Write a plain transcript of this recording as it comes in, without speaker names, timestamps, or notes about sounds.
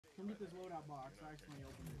Let me get this loadout box. I accidentally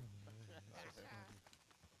opened it.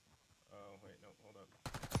 Oh, wait, no, hold up.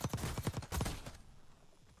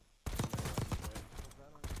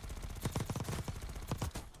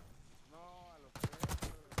 No, a los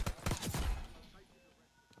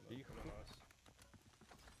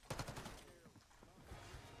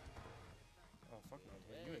Oh, fuck no.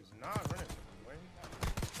 You is not running from me, Wayne. I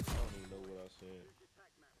don't even know what I sent.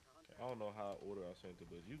 I don't know how order I sent it,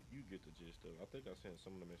 but you get the gist of it. I think I sent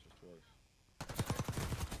some of the messages twice.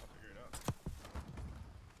 I'll figure it out.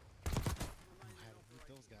 I had to beat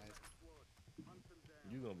those guys.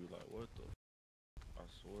 You gonna be like, what the? I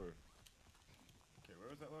swear. Okay, where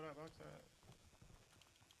was that loadout box at?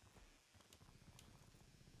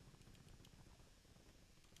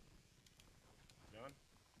 John?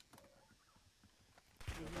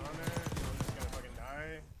 What's on there? I'm just gonna fucking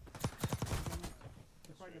die.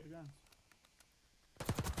 Let's probably get the guns. I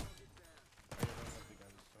get one with the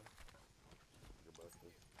guns, so. You're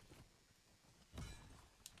busted.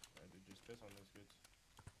 I did just piss on those kids.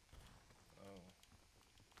 Oh.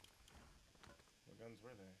 What guns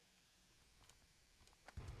were they?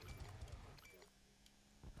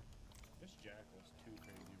 This Jackal's too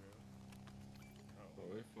crazy, bro. Oh,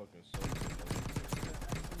 Bro, they fucking so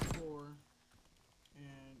M4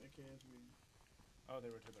 and a KSB. oh, they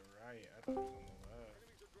were to the right. I thought it was on the left.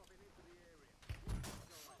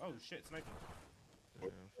 Oh shit, sniping. Yeah,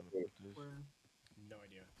 I'm finna put this. Where? No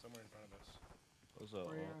idea. Somewhere in front of us. What's up,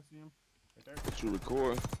 Where yeah, I see him. Right there. What you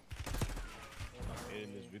record?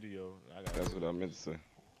 In this video, I got. That's what I meant to say.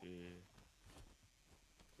 Yeah.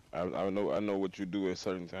 I know what you do at a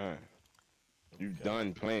certain time. You Okay.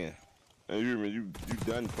 done playing. And you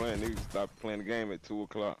done playing. Niggas stop playing the game at 2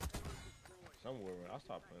 o'clock. Somewhere, I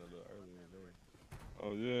stopped playing a little earlier today.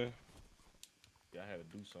 Oh yeah. Yeah, I had to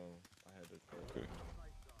do something. I had to go Okay.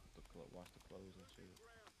 watch the clothes and shit.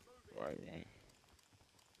 Right, man.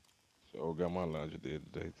 So I got my laundry did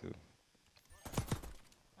today too.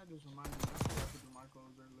 That just reminded me. I forgot to do my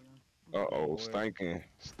clothes earlier. Uh-oh, stinking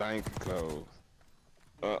clothes.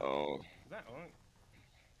 Uh-oh. Is that on?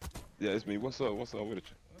 Yeah, it's me. What's up with you?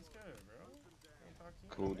 What's good, bro? Ain't talk to you.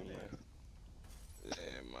 Cool, man.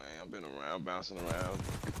 Yeah, man, I've been around, bouncing around.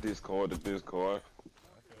 Discord to Discord. I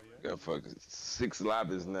feel you. Got fucking 6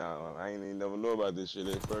 lobbies now. I ain't even never know about this shit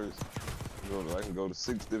at first. I can go to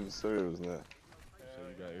 6 different servers now. So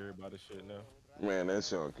you got everybody shit now? Man, that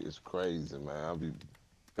shit is crazy, man.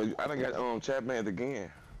 I done got chat banned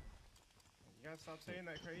again. You gotta stop saying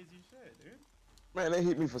that crazy shit, dude. Man, they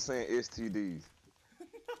hit me for saying STDs.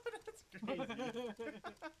 That's crazy.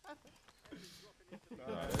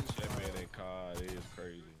 Nah, that shit man in COD is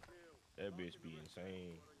crazy. That bitch be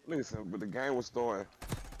insane. Listen, but the game was starting,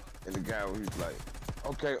 and the guy was like,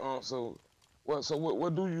 "Okay, so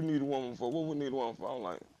what do you need a woman for? What we need a woman for?" I'm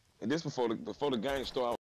like, and this before the game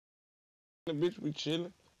started. The bitch be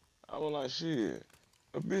chilling. I was like, "Shit,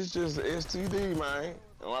 a bitch just a STD, man."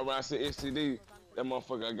 And when I said STD, that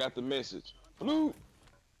motherfucker, I got the message. Blue.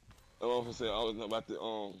 That motherfucker said, "I was about the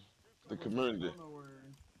community."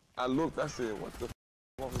 I looked, I said, "What the?"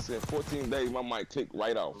 Motherfucker said 14 days. My mic clicked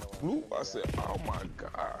right off. Blue. I said, "Oh my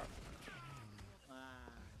god."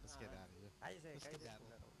 Let's get out of here. Let's skedaddle.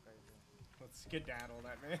 Let's skedaddle,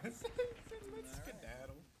 that man. Let's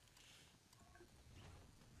skedaddle.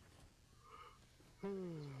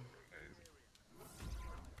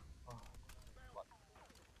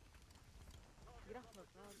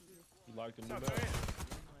 You like the new What's up, map? man?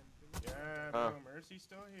 Yeah, bro, Mercy's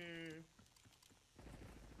still here.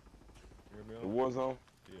 You hear me The on? Warzone?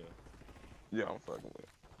 Yeah. Yeah, I'm fucking with it.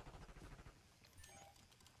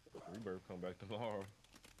 Rebirth come back tomorrow.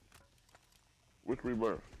 Which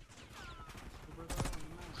Rebirth?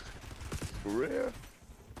 For real?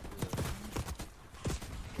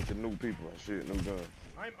 With the new people and shit, new guns.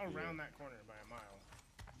 I'm around that corner by a mile.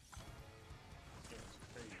 This game's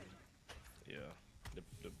crazy. Yeah.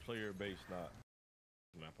 The player base not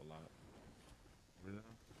map a lot. Really?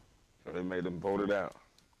 So they made them vote it out.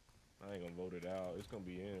 I ain't gonna vote it out. It's gonna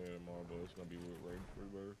be in there tomorrow, but it's gonna be with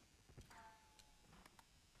Rebirth.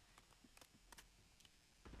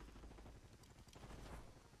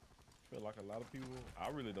 I feel like a lot of people. I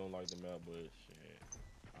really don't like the map, but shit,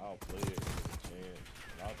 I'll play it with a chance.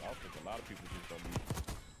 I think a lot of people just don't be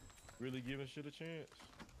really giving shit a chance.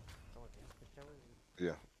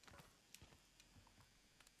 Yeah.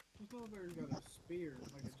 This motherfucker's got a spear,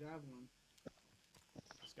 like a javelin.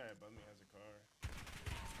 This guy above me has a car.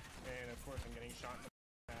 And of course I'm getting shot in the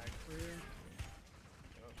back. Here.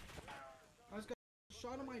 Yep. I just got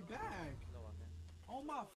shot in my back. Oh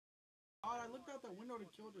my god, I looked out that window to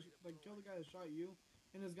kill the guy that shot you,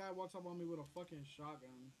 and this guy walks up on me with a fucking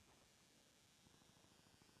shotgun.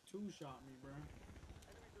 two-shot me, bro.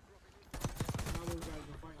 Now those guys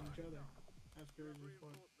are fighting each other. That's crazy as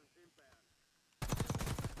fuck.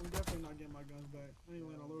 I'm definitely not getting my guns back. I ain't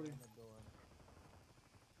land on loading.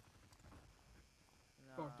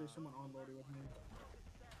 Fuck, there's someone on loading with me.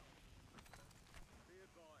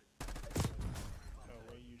 No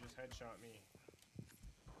way, you just headshot me.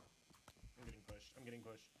 I'm getting pushed. I'm getting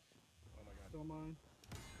pushed. Oh my god. Still mine.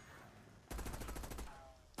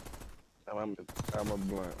 I'm a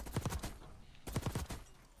blunt.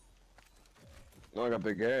 No, I got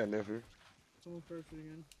the gas, nephew. Someone's thirsty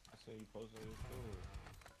again. I seen you posting your story.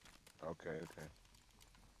 Okay, okay.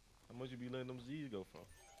 How much you be letting them Z's go for?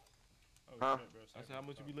 Oh, Huh? shit, bro. I said, how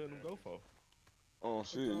much you be letting them go for? Oh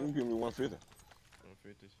shit, you can give me 150.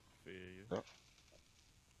 150. Fair you. Yep.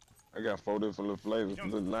 I got 4 different little flavors,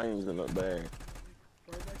 little names in the bag.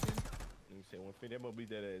 Right back in. You said 150. That must be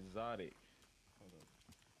that exotic. Hold up.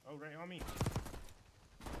 Oh, right on me.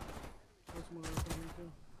 That's one other thing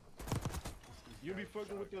too. You be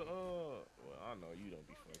fucking with the well, I know you don't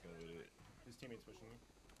be fucking with it. His teammate's pushing me.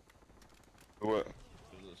 What?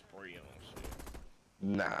 The little spray on shit.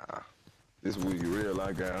 Nah. This weed real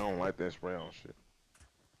like I don't like that spray on shit.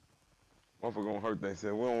 Motherfucker gonna hurt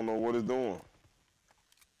themselves. We don't know what it's doing.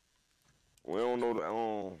 We don't know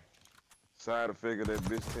the side effect of that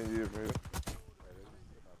bitch 10 years from here.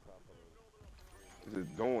 It's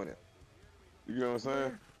just doing it. You get what I'm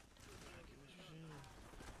saying?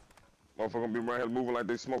 Motherfucker gonna be right here moving like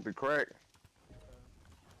they smoked the crack.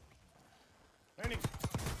 Landing!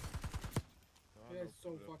 Yeah, it's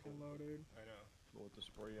so fucking low, dude. I know. With the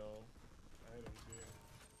spray on. I hit him too.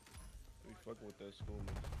 We fucking with that school.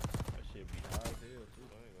 That shit be high as hell too. I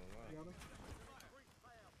ain't gonna lie. You got him?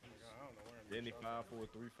 Oh my god, I don't know where I'm Denny shot.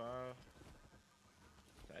 5435.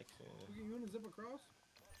 Jackson. You gonna zip across?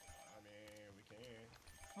 I mean, we can.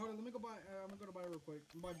 Hold on, let me go buy. I'm gonna go to buy real quick.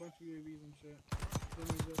 I'm buy a bunch of UAVs and shit. Then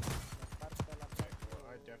we zip. Okay, cool.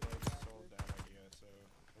 I definitely sold that idea, so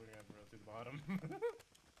we're gonna have to roll through the bottom.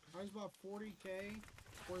 I just bought 40K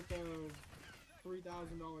worth of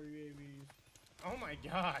 $3,000 UAVs. Oh my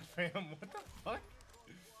god, fam, what the fuck?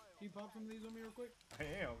 Can you pop some of these on me real quick? I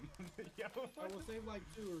am. Yo, I will save like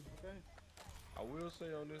 2, okay? I will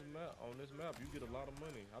say on this map, you get a lot of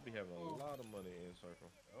money. I be having a lot of money in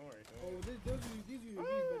circle. don't worry, Oh, these UAVs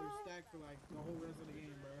better stack for like the whole rest of the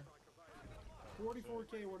game, bro.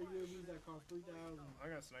 44K worth of UAVs that cost 3,000. I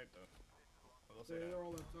got sniped though. I will say They're that.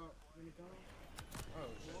 all up top. Let me come. Oh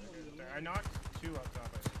shit, I knocked 2 up top,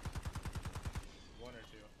 I think. 1 or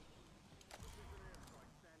 2.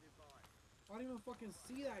 I don't even fucking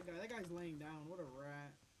see that guy. That guy's laying down. What a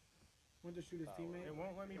rat. Went to shoot his teammate. It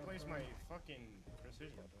won't let me place my fucking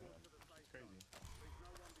precision. It's crazy.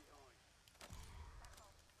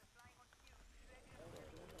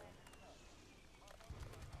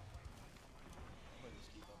 I'm gonna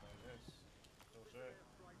just keep up on this. Oh shit.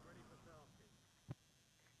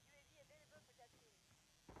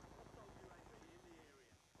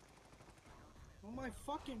 Oh my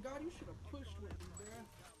fucking god, you should have pushed with me, bruh.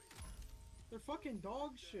 They're fucking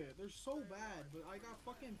dog shit. They're so bad, but I got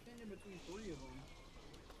fucking pinned in between 3 of them.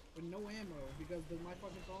 With no ammo, because my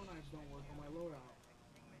fucking phone knives don't work on my loadout.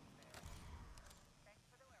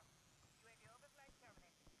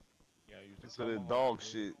 Yeah, you just So that dog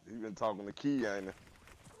shit, you been talking to Key, ain't it?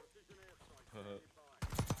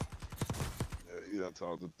 Yeah, you done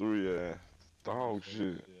talked to 3, yeah. Dog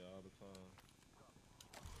shit. Yeah, all the time.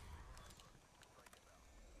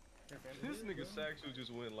 Here, fam. This nigga Saxu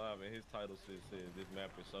just went live and his title said this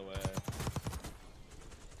map is so ass.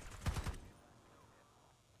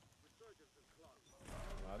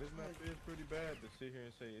 Nah, this map is pretty bad to sit here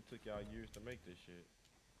and say it took y'all years to make this shit.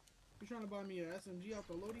 You trying to buy me an SMG out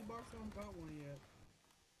the loading box? I haven't got one yet.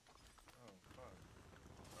 Oh, fuck.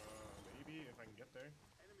 Maybe if I can get there.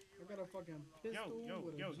 I got a fucking pistol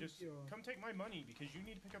with a just GPO on. come take my money because you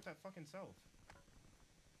need to pick up that fucking self.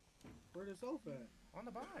 Where the self at? On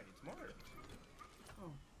the buy, it's marked.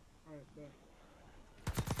 Oh, alright, bet.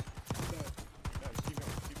 No, just keep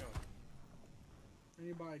going, keep going. I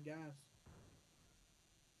need to buy gas.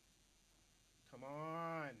 Come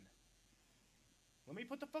on. Let me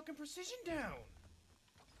put the fucking precision down.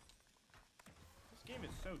 This game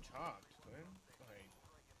is so chopped, man. Like,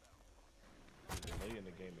 The delay in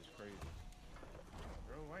the game is crazy.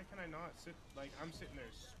 bro, why can I not sit? Like, I'm sitting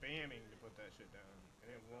there spamming to put that shit down,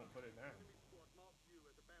 and it won't put it down.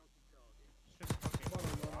 It's just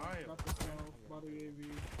fucking wild. Got the self, bought the UAV.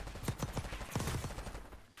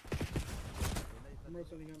 I'm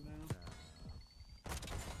rotating up now.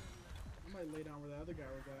 I might lay down where the other guy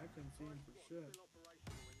was at. I couldn't see him for shit. I don't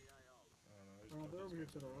know. Oh, they're over here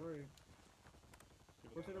to the right.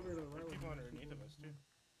 What's it over to the right? There's people underneath of us too.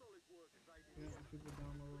 Yeah, people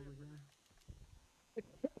down low over here.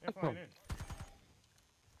 They're flying in.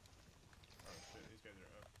 Oh shit, these guys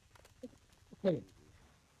are up.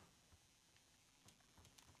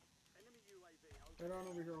 Right on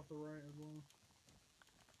over here off the right as well.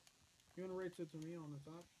 You wanna race it to me on the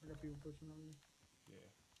top? I got people pushing over here.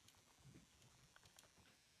 Yeah.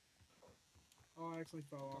 Oh, I actually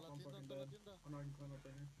fell off. I'm fucking dead. I'm not even climb up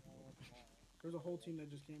right here. There's a whole team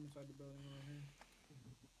that just came inside the building right here.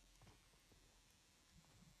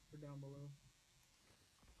 They're down below.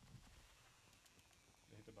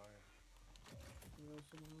 They hit the buyer. Yeah,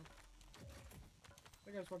 someone else.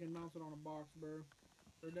 That guy's fucking mounted on a box, bro.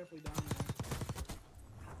 They're definitely down there.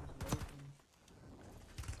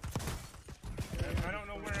 I don't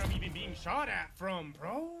know where I'm even being shot at from,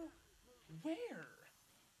 bro. Where?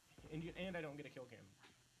 And I don't get a kill cam.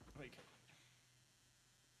 Like,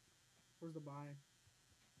 where's the buy?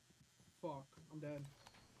 Fuck, I'm dead.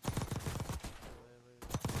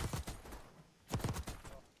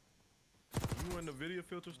 You in the video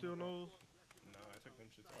filter still, Nose? no, I took them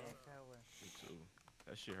shits off. Me too.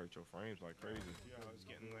 That shit hurt your frames like crazy. Yeah, I was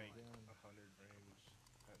getting like 100 frames.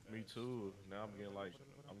 at Me best. too. Now I'm getting like,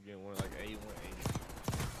 one like 80, 180.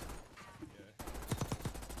 Yeah.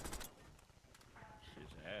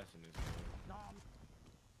 Shit's ass in this game.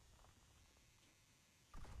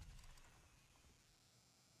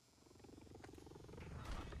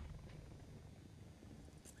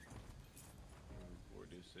 Record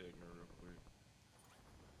this segment real quick.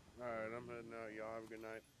 Alright, I'm heading out. Y'all have a good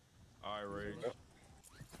night. Alright, Ray.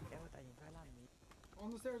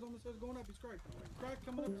 On the stairs, going up. He's cracked. Crack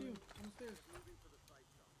coming up to you. On the stairs.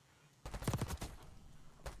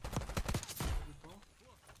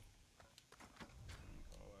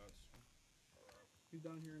 Fallouts. He's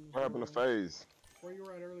down here in this. What happened to FaZe? Where you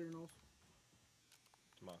were at earlier, Nose?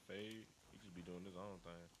 My fade, he just be doing his own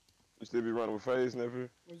thing. You still be running with FaZe, nephew?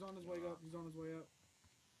 He's on his way up. He's on his way up.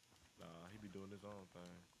 Nah, he be doing his own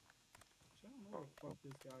thing. I don't know where the fuck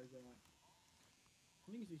this guy's at. I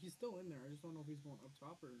think he's still in there. I just don't know if he's going up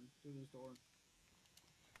top or through this door.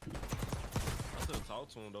 I still talk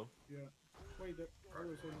to him though. Yeah. Wait, I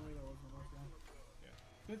was saying away that wasn't the last one. Yeah.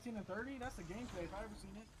 15 and 30? That's the gameplay if I ever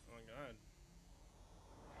seen it. Oh my god.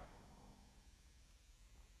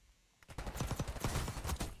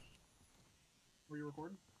 Were you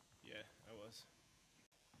recording? Yeah, I was.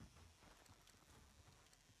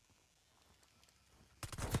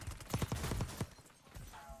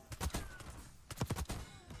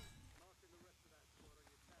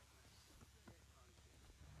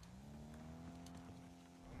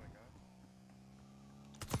 Oh my god.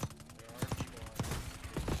 There are people on it.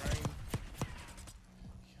 It's trying.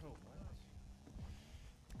 Yo, what?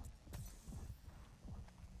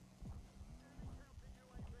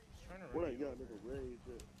 He's trying to What I run you got, over. nigga, raised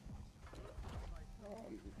it.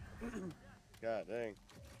 God dang.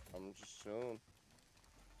 I'm just chilling.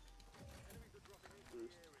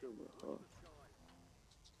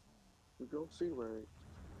 You don't see Ray.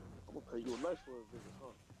 I'm gonna pay you a nice for a visit,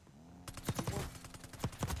 huh?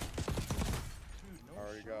 Dude, no I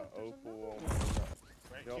already shot. got There's Opal. another one.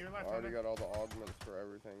 Right Yep, to your left, I already Hunter. got all the augments for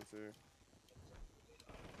everything too.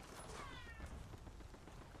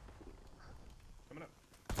 Coming up.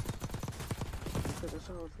 That's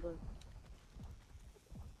how it's today.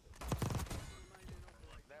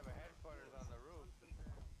 They have a headquarters on the roof.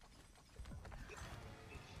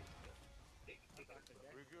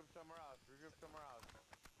 Regroup somewhere else. Regroup somewhere else.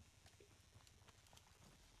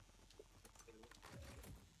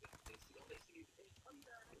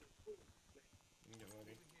 You can get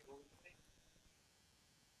Lodi.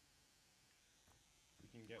 You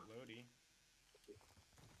can get Lodi.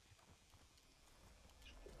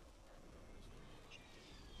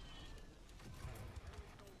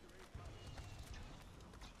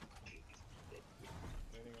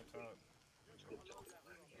 Landing up top.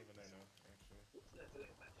 Over there now, actually.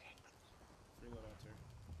 Free loadouts here.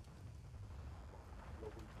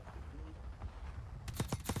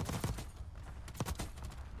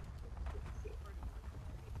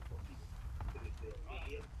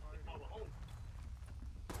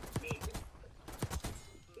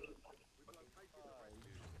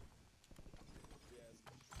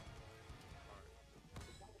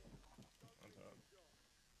 On top.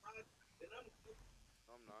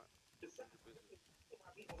 I'm not.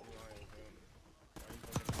 You lying, man. Why you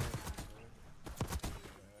fucking lying, son?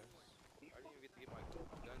 I didn't even get to get my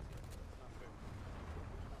guns yet. That's not fair.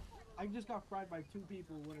 I just got fried by 2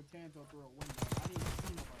 people with a Tanto through a window. I didn't even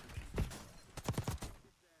see nobody.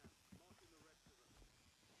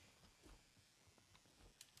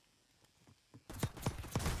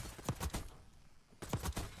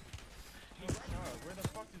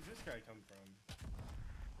 this guy come from?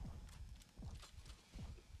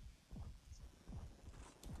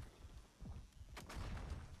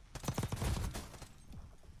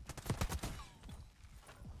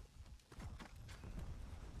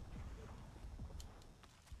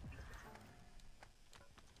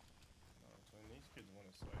 Oh, so these kids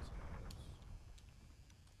want to slice in those.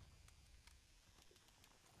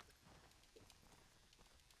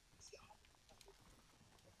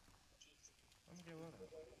 I'm gonna get a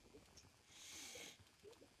loadout.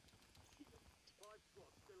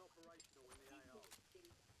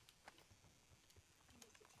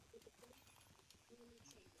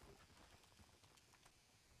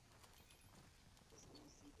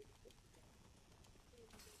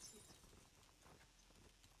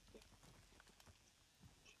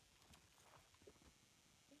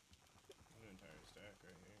 An entire stack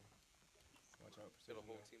right here. Watch out, Got a precision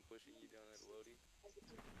whole there. team pushing you down at Lodi.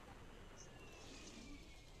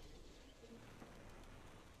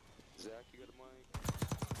 Zach, you got a mic?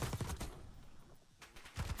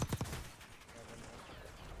 Got one more.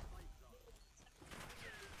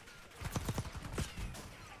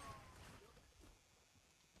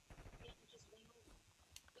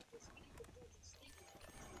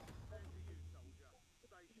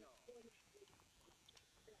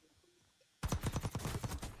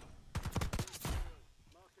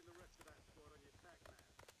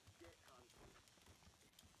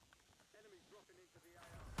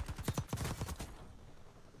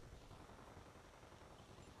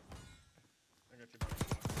 I got your body.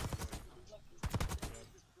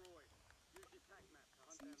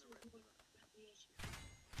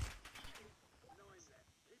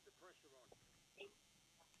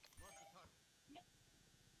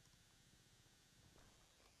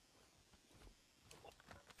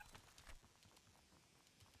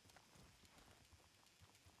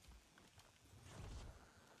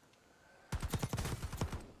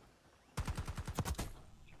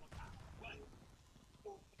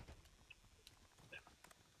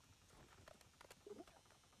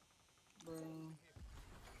 Bro.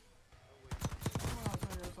 Someone else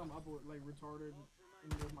might hear something up with, like retarded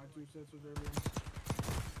and with my 2 sisters earlier. I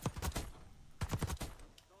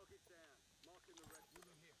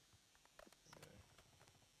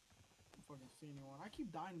don't fucking see anyone. I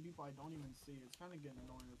keep dying to people I don't even see. It's kind of getting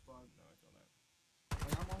annoying as fuck. No, I feel that.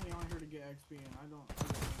 Like, I'm only on here to get XP and I don't want to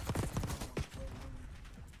play women.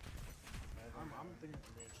 I'm thinking,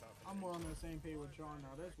 being shot from I'm more on the same page with Sean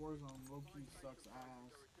now. This Warzone low-key sucks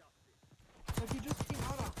ass. Like, he just came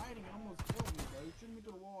out of hiding and almost killed me, bro. He's shooting me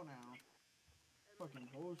through the wall now. Fucking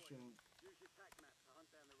bullshit.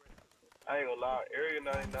 I ain't gonna lie, Area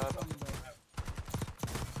 99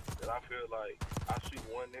 that I feel like I shoot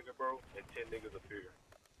one nigga, bro, and 10 niggas appear.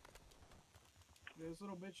 This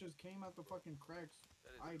little bitch just came out the fucking cracks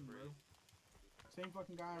That is hiding, bro. crazy. Same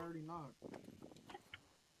fucking guy I already knocked.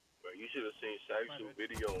 Bro, you should have seen Shaq's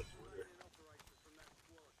video on Twitter.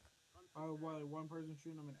 Oh, what, like one person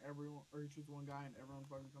shooting him and everyone, or he shoots one guy and everyone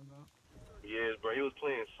fucking comes out? Yes, bro, he was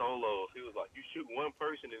playing solos. He was like, you shoot one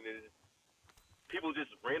person and then people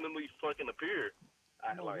just randomly fucking appear.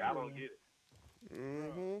 I don't get it.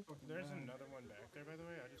 Mm-hmm. There's another one back there, by the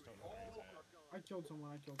way. I just don't know where he's at. I killed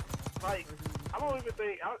someone. Like, I don't even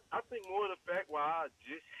think, I think more of the fact why I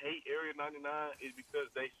just hate Area 99 is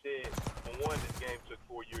because they said, for one, this game took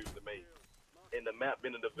 4 years to make. And the map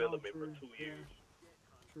been in development for 2 years.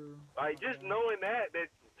 True. Like, just knowing that,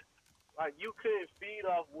 like, you couldn't feed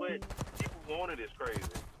off what people wanted is crazy.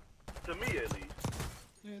 To me, at least.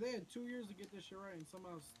 Yeah, they had 2 years to get this shit right and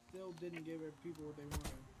somehow still didn't give people what they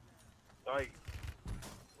wanted.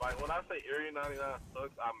 Like when I say Area 99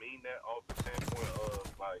 sucks, I mean that off the standpoint of,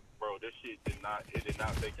 like, bro, this shit did not take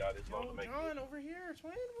y'all this long to make John, it. over here,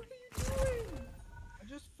 twin, what are you doing? I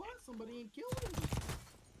just fought somebody and killed him.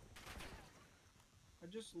 I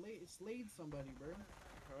just slayed somebody, bro.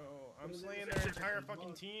 Oh, I'm slaying their entire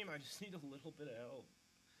fucking team. I just need a little bit of help.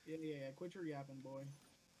 Yeah. Quit your yapping, boy.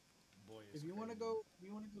 If you wanna go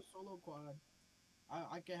solo quad,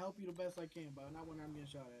 I can help you the best I can, but not when I'm getting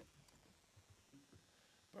shot at.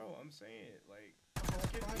 Bro, I'm saying it, like,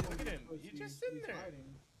 look at him. He's just sitting there.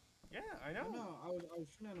 Hiding. Yeah, I know. No, I was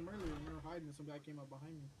shooting at him earlier and you were hiding and some guy came up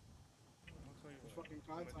behind me. I'll tell you It's what. fucking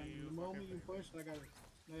COD time. The moment you pushed, I got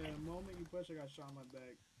shot in my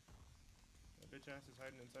back. That bitch ass is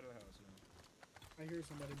hiding inside of the house now. I hear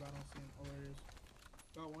somebody, but I don't see him. Oh, there he is.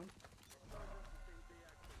 Got one.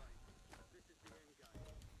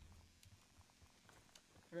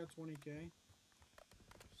 I got 20K.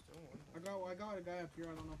 Still one. I got a guy up here.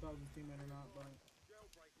 I don't know if that was his teammate or not, but.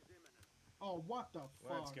 Oh, what the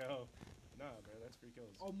fuck? Let's go. Nah, bro, that's free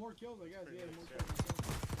kills. Oh, more kills, I guess. Pretty Yeah, nice, more yeah.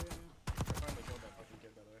 kills. I finally killed that fucking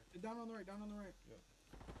kid, by the way. Down on the right, down on the right. Yep.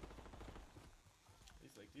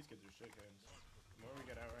 These kids are shit kids. The more we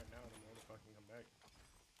get out right now, the more they fucking come back.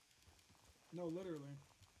 No, literally.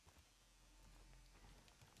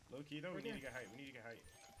 Low key though, Right we need there. to get height. We need to get height.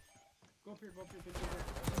 Go up here, go up here. Get on me.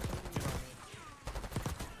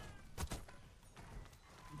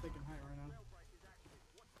 I'm taking height right now.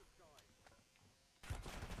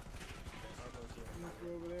 I'm gonna go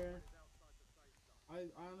over there. I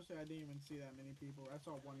honestly, I didn't even see that many people. I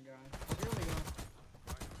saw one guy. Oh, here we go.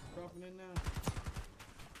 Dropping in now.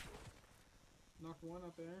 Knocked one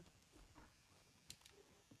up there.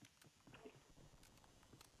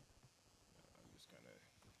 I'm just gonna.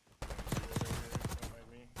 Don't mind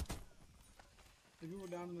me. The people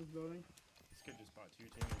down in this building. This kid just bought 2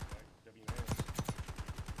 teammates back. W-man.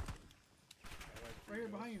 Right here,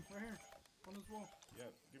 behind you. Right here. On this wall.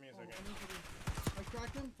 Yep. Give me a Oh, second. I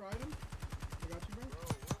cracked him. Fried him. I got you, bro.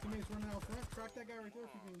 Teammates running out front. Crack that guy right there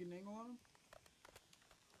if you can get an angle on him.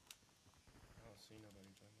 I don't see nobody,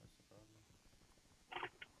 John. That's the problem.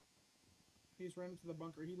 He's running to the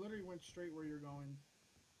bunker. He literally went straight where you're going.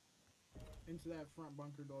 Into that front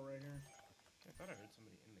bunker door right here. I thought I heard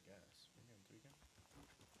somebody in the gas. Maybe I'm tweaking.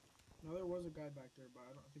 No, there was a guy back there, but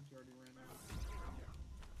I don't think he already ran out.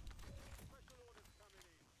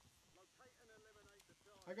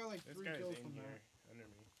 I got like This 3 guy's kills in from here, that. under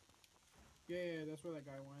me. Yeah, that's where that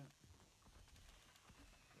guy went.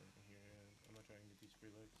 Right here, I'm gonna try and get these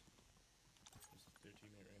free legs. Their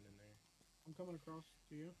teammate ran in there. I'm coming across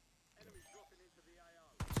to you.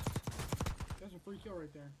 There's a free kill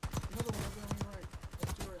right there. Another one over there on your right.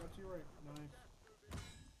 Up to your right, up to your right. Nice.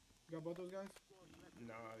 You got both those guys?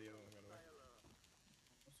 Nah, the other one got away.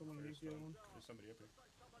 Someone There's against the other one. There's somebody up here.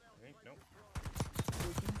 I think, nope.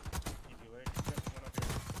 Pushing. Easy leg. Yep, one up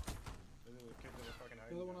here. Those are the kids that are fucking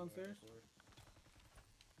hiding. Another one down on there. stairs?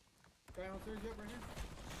 Guy on stairs, yep, right here.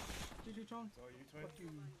 GG Chong. It's all you, twin? Fuck you.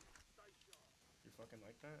 You're fucking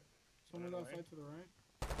like that? Someone Running outside away? to the right.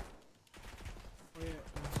 Oh yeah.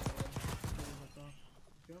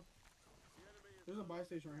 Go. There's a buy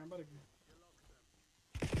station right here. I'm about to.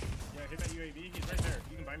 Yeah, hit that UAV. He's right there.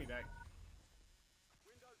 You can buy me back.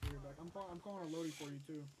 You're back. I'm calling a loadie for you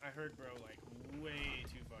too. I heard, bro, like, way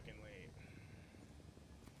too fucking late.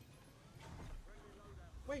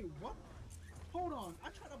 Wait, what? Hold on. I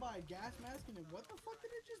tried to buy a gas mask and then what the fuck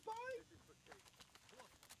did it just buy?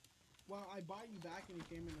 Well, I bought you back and he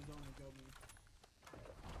came in the zone and killed me.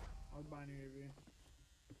 I was buying UAV.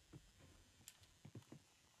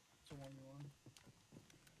 It's a 1v1.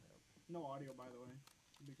 No audio, by the way.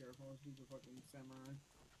 Be careful. This dude's a fucking samurai.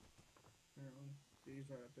 Apparently. Yeah, he's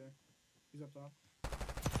right up there. He's up top.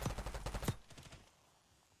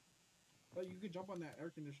 But you could jump on that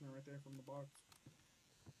air conditioner right there from the box.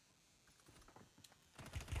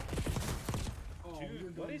 Oh,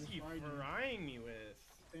 dude, what is he frying me with?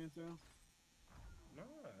 Tanto. Nah,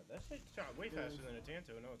 that shit shot way faster than a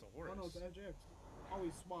Tanto. No, it's a horse. Oh no, it's FJX. Oh,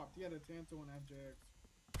 he swapped. He had a Tanto and FJX.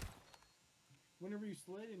 Whenever you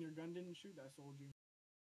slid and your gun didn't shoot, that sold you.